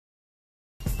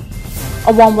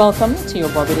A warm welcome to your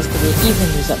Barbados Today Evening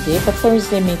News Update for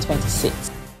Thursday, May 26.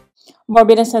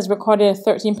 Barbados has recorded a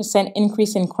 13%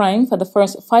 increase in crime for the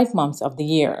first 5 months of the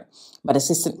year, but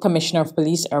Assistant Commissioner of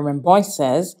Police Erwin Boyce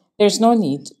says there's no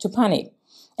need to panic.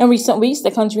 In recent weeks,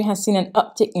 the country has seen an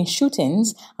uptick in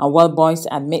shootings, and while Boyce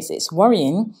admits it's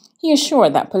worrying, he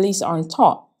assured that police are on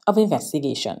top of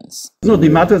investigations. No, the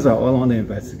matters are all on the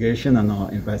investigation, and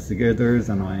our investigators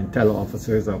and our intel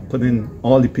officers are putting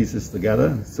all the pieces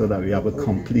together so that we have a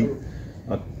complete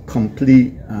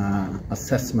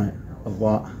assessment of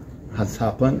what has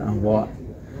happened and what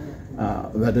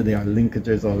whether they are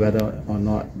linkages or whether or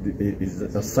not is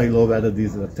a silo, whether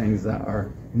these are things that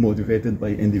are motivated by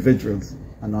individuals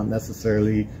and not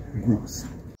necessarily groups.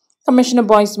 Commissioner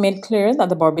Boyce made clear that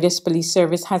the Barbados Police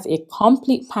Service has a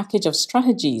complete package of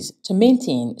strategies to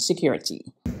maintain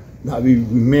security. That we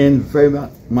remain very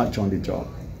much on the job.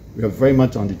 We are very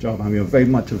much on the job, and we are very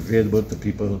much available to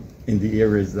people in the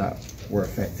areas that were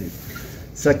affected.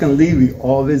 Secondly, we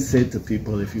always say to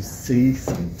people, if you see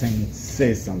something,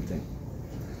 say something.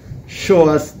 Show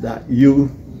us that you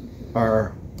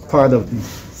are part of the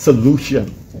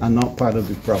solution and not part of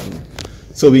the problem.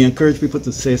 So we encourage people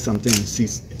to say something,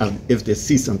 and if they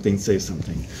see something, say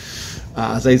something.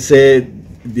 As I said,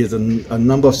 there's a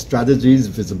number of strategies,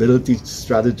 visibility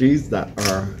strategies that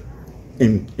are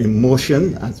in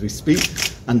motion as we speak,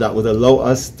 and that would allow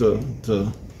us to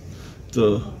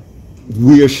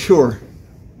reassure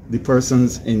the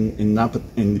persons in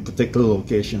the particular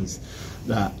locations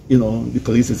that, you know, the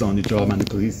police is on the job and the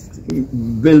police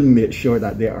will make sure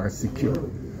that they are secure.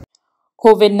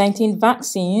 COVID-19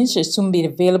 vaccines should soon be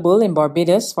available in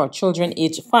Barbados for children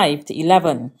aged 5 to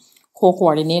 11.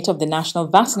 Co-coordinator of the National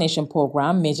Vaccination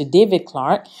Program, Major David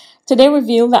Clark, today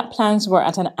revealed that plans were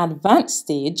at an advanced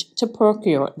stage to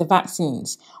procure the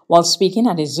vaccines. While speaking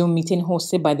at a Zoom meeting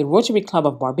hosted by the Rotary Club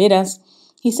of Barbados,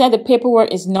 he said the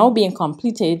paperwork is now being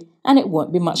completed and it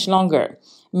won't be much longer.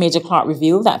 Major Clark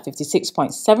revealed that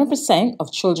 56.7%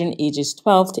 of children ages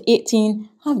 12 to 18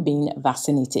 have been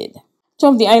vaccinated. Two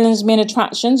of the island's main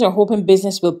attractions are hoping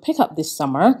business will pick up this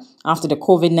summer after the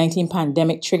COVID-19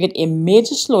 pandemic triggered a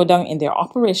major slowdown in their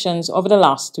operations over the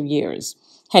last 2 years.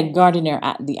 Head gardener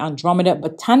at the Andromeda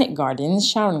Botanic Gardens,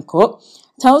 Sharon Cook,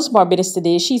 tells Barbados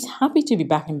Today she's happy to be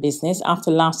back in business after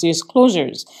last year's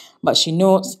closures, but she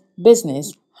notes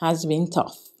business has been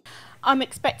tough. I'm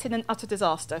expecting an utter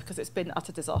disaster because it's been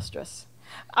utter disastrous.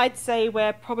 I'd say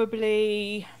we're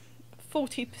probably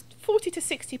 40 to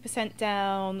 60%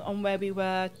 down on where we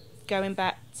were going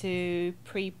back to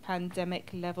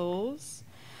pre-pandemic levels.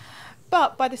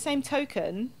 But by the same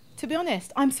token, to be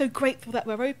honest, I'm so grateful that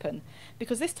we're open,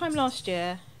 because this time last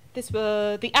year,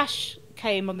 the ash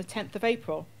came on the 10th of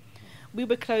April. We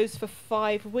were closed for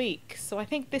 5 weeks. So I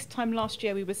think this time last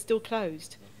year we were still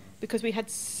closed because we had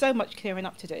so much clearing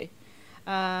up to do.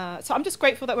 So I'm just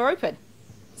grateful that we're open.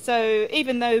 So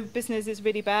even though business is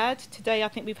really bad, today I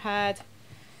think we've had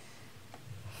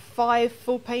 5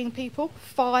 full paying people.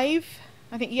 5.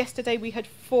 I think yesterday we had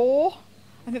 4.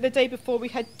 I think the day before we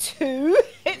had 2.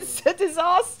 It's a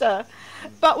disaster.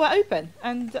 But we're open,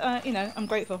 and you know, I'm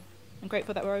grateful. I'm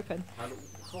grateful that we're open.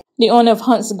 The owner of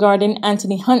Hunt's Garden,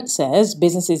 Anthony Hunt, says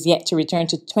business is yet to return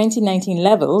to 2019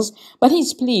 levels, but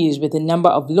he's pleased with the number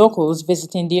of locals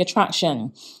visiting the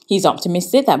attraction. He's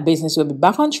optimistic that business will be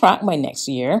back on track by next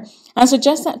year and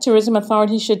suggests that tourism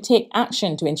authorities should take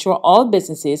action to ensure all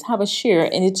businesses have a share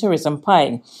in the tourism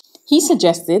pie. He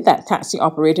suggested that taxi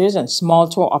operators and small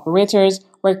tour operators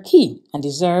were key and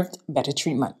deserved better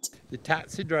treatment. The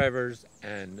taxi drivers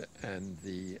and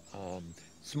the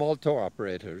small tour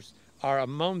operators are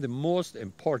among the most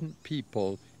important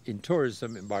people in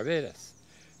tourism in Barbados,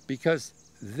 because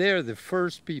they're the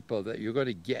first people that you're going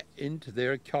to get into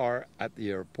their car at the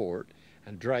airport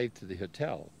and drive to the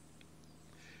hotel.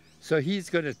 So he's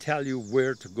going to tell you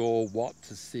where to go, what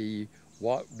to see,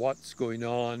 what's going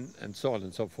on, and so on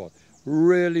and so forth.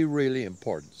 Really, really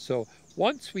important. So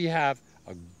once we have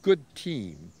a good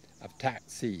team of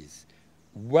taxis,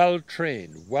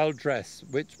 well-trained, well-dressed,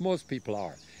 which most people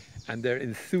are, and they're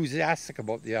enthusiastic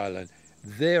about the island,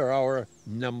 they're our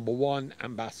 #1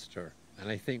 ambassador. And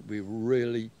I think we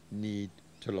really need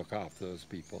to look after those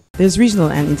people. There's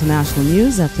regional and international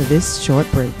news after this short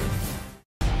break.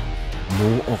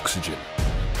 More oxygen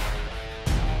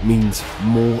means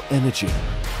more energy,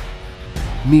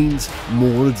 means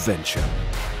more adventure.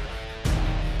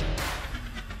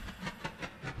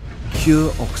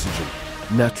 Pure Oxygen,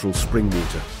 natural spring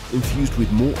water infused with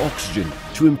more oxygen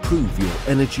to improve your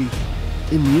energy,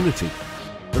 immunity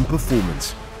and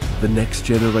performance. The next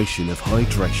generation of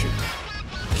hydration.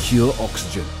 Pure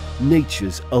Oxygen,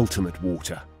 nature's ultimate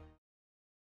water.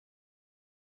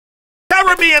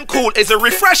 Caribbean Cool is a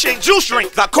refreshing juice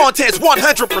drink that contains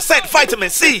 100%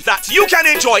 vitamin C that you can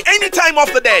enjoy any time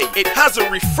of the day. It has a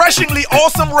refreshingly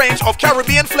awesome range of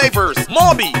Caribbean flavors: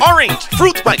 Morbi, orange,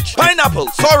 fruit punch, pineapple,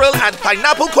 sorrel, and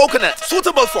pineapple coconut.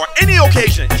 Suitable for any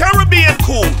occasion. Caribbean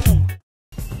Cool.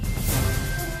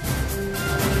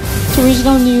 To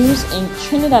regional news, in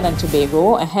Trinidad and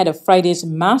Tobago, ahead of Friday's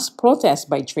mass protest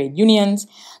by trade unions,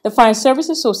 the Fire Service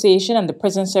Association and the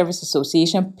Prison Service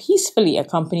Association peacefully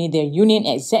accompanied their union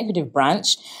executive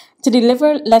branch to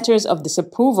deliver letters of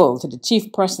disapproval to the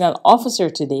Chief Personnel Officer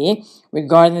today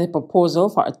regarding the proposal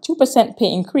for a 2%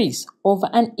 pay increase over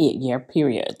an 8-year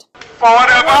period.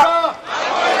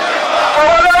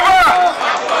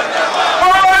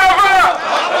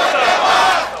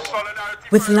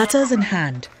 With letters in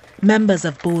hand, members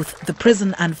of both the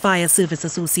Prison and Fire Service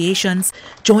Associations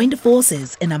joined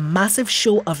forces in a massive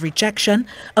show of rejection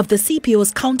of the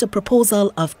CPO's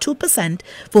counter-proposal of 2%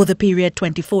 for the period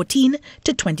 2014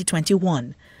 to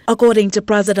 2021. According to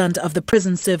President of the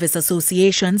Prison Service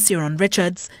Association, Ciaron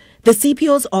Richards, the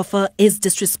CPO's offer is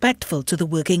disrespectful to the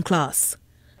working class.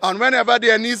 And whenever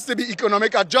there needs to be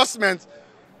economic adjustment,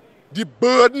 the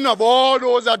burden of all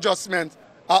those adjustments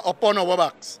are upon our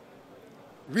backs.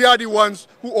 We are the ones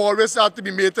who always have to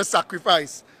be made to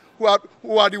sacrifice, who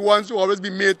are the ones who always be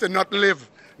made to not live,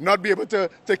 not be able to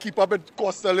keep up with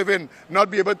cost of living,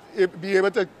 not be able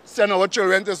to send our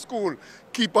children to school,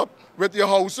 keep up with your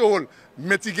household,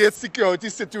 mitigate security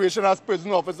situation as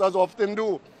prison officers often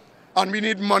do. And we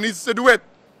need monies to do it.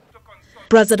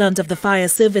 President of the Fire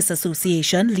Service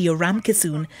Association, Leo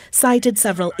Ramkisoon, cited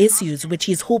several issues which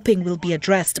he is hoping will be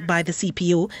addressed by the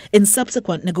CPO in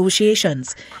subsequent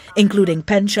negotiations, including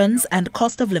pensions and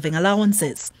cost of living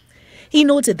allowances. He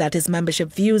noted that his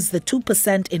membership views the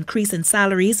 2% increase in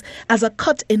salaries as a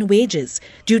cut in wages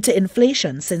due to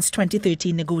inflation since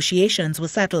 2013 negotiations were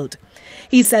settled.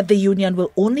 He said the union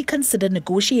will only consider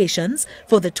negotiations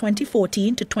for the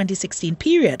 2014 to 2016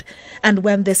 period, and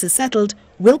when this is settled,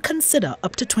 will consider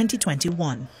up to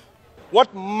 2021.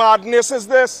 What madness is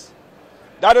this?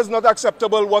 That is not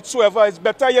acceptable whatsoever. It's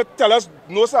better you tell us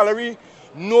no salary,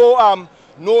 no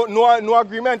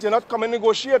agreement. You're not coming to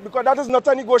negotiate, because that is not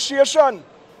a negotiation.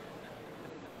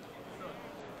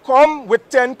 Come with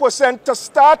 10% to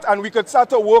start, and we could start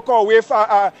to work our way for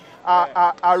a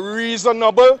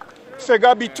reasonable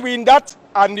figure between that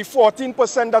and the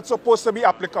 14% that's supposed to be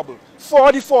applicable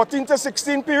for the 14 to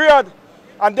 16 period.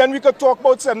 And then we could talk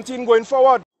about 17 going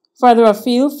forward. Further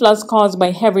afield, floods caused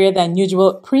by heavier than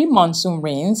usual pre-monsoon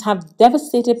rains have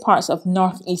devastated parts of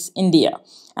northeast India.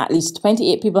 At least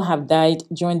 28 people have died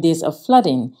during days of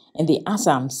flooding in the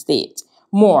Assam state.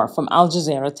 More from Al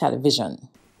Jazeera Television.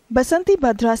 Basanti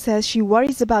Badra says she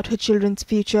worries about her children's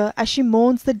future as she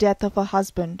mourns the death of her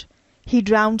husband. He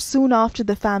drowned soon after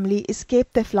the family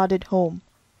escaped their flooded home.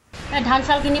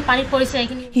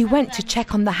 He went to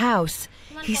check on the house.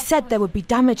 He said there would be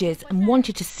damages and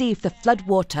wanted to see if the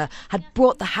floodwater had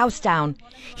brought the house down.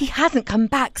 He hasn't come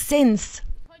back since.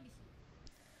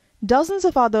 Dozens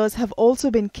of others have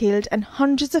also been killed and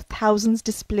hundreds of thousands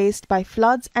displaced by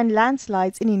floods and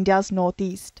landslides in India's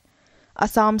northeast.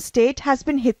 Assam state has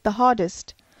been hit the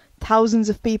hardest. Thousands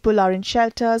of people are in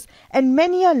shelters and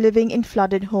many are living in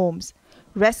flooded homes.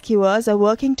 Rescuers are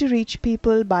working to reach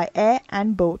people by air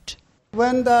and boat.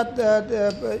 When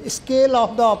the scale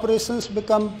of the operations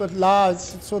become large,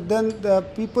 so then the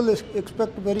people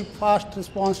expect very fast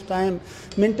response time.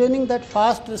 Maintaining that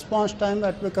fast response time,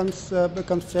 that becomes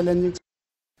challenging.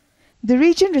 The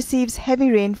region receives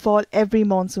heavy rainfall every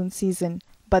monsoon season,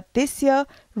 but this year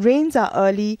rains are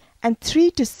early and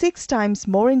 3 to 6 times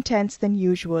more intense than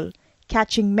usual,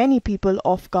 catching many people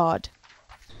off guard.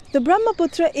 The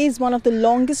Brahmaputra is one of the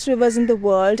longest rivers in the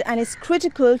world and is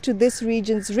critical to this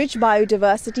region's rich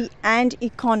biodiversity and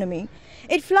economy.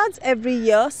 It floods every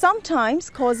year, sometimes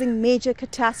causing major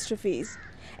catastrophes.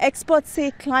 Experts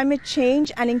say climate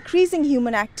change and increasing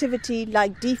human activity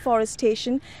like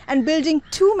deforestation and building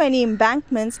too many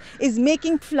embankments is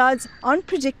making floods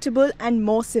unpredictable and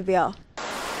more severe.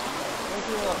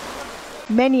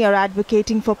 Many are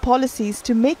advocating for policies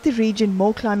to make the region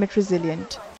more climate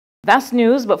resilient. That's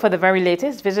news, but for the very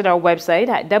latest, visit our website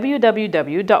at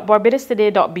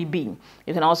www.barbadostoday.bb.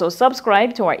 You can also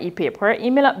subscribe to our e-paper,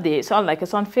 email updates, or like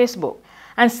us on Facebook,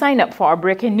 and sign up for our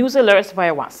breaking news alerts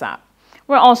via WhatsApp.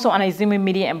 We're also on Izumi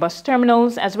Media and bus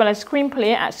terminals, as well as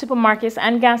Screenplay at supermarkets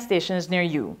and gas stations near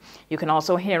you. You can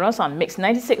also hear us on Mix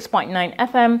 96.9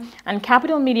 FM and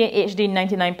Capital Media HD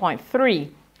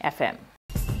 99.3 FM.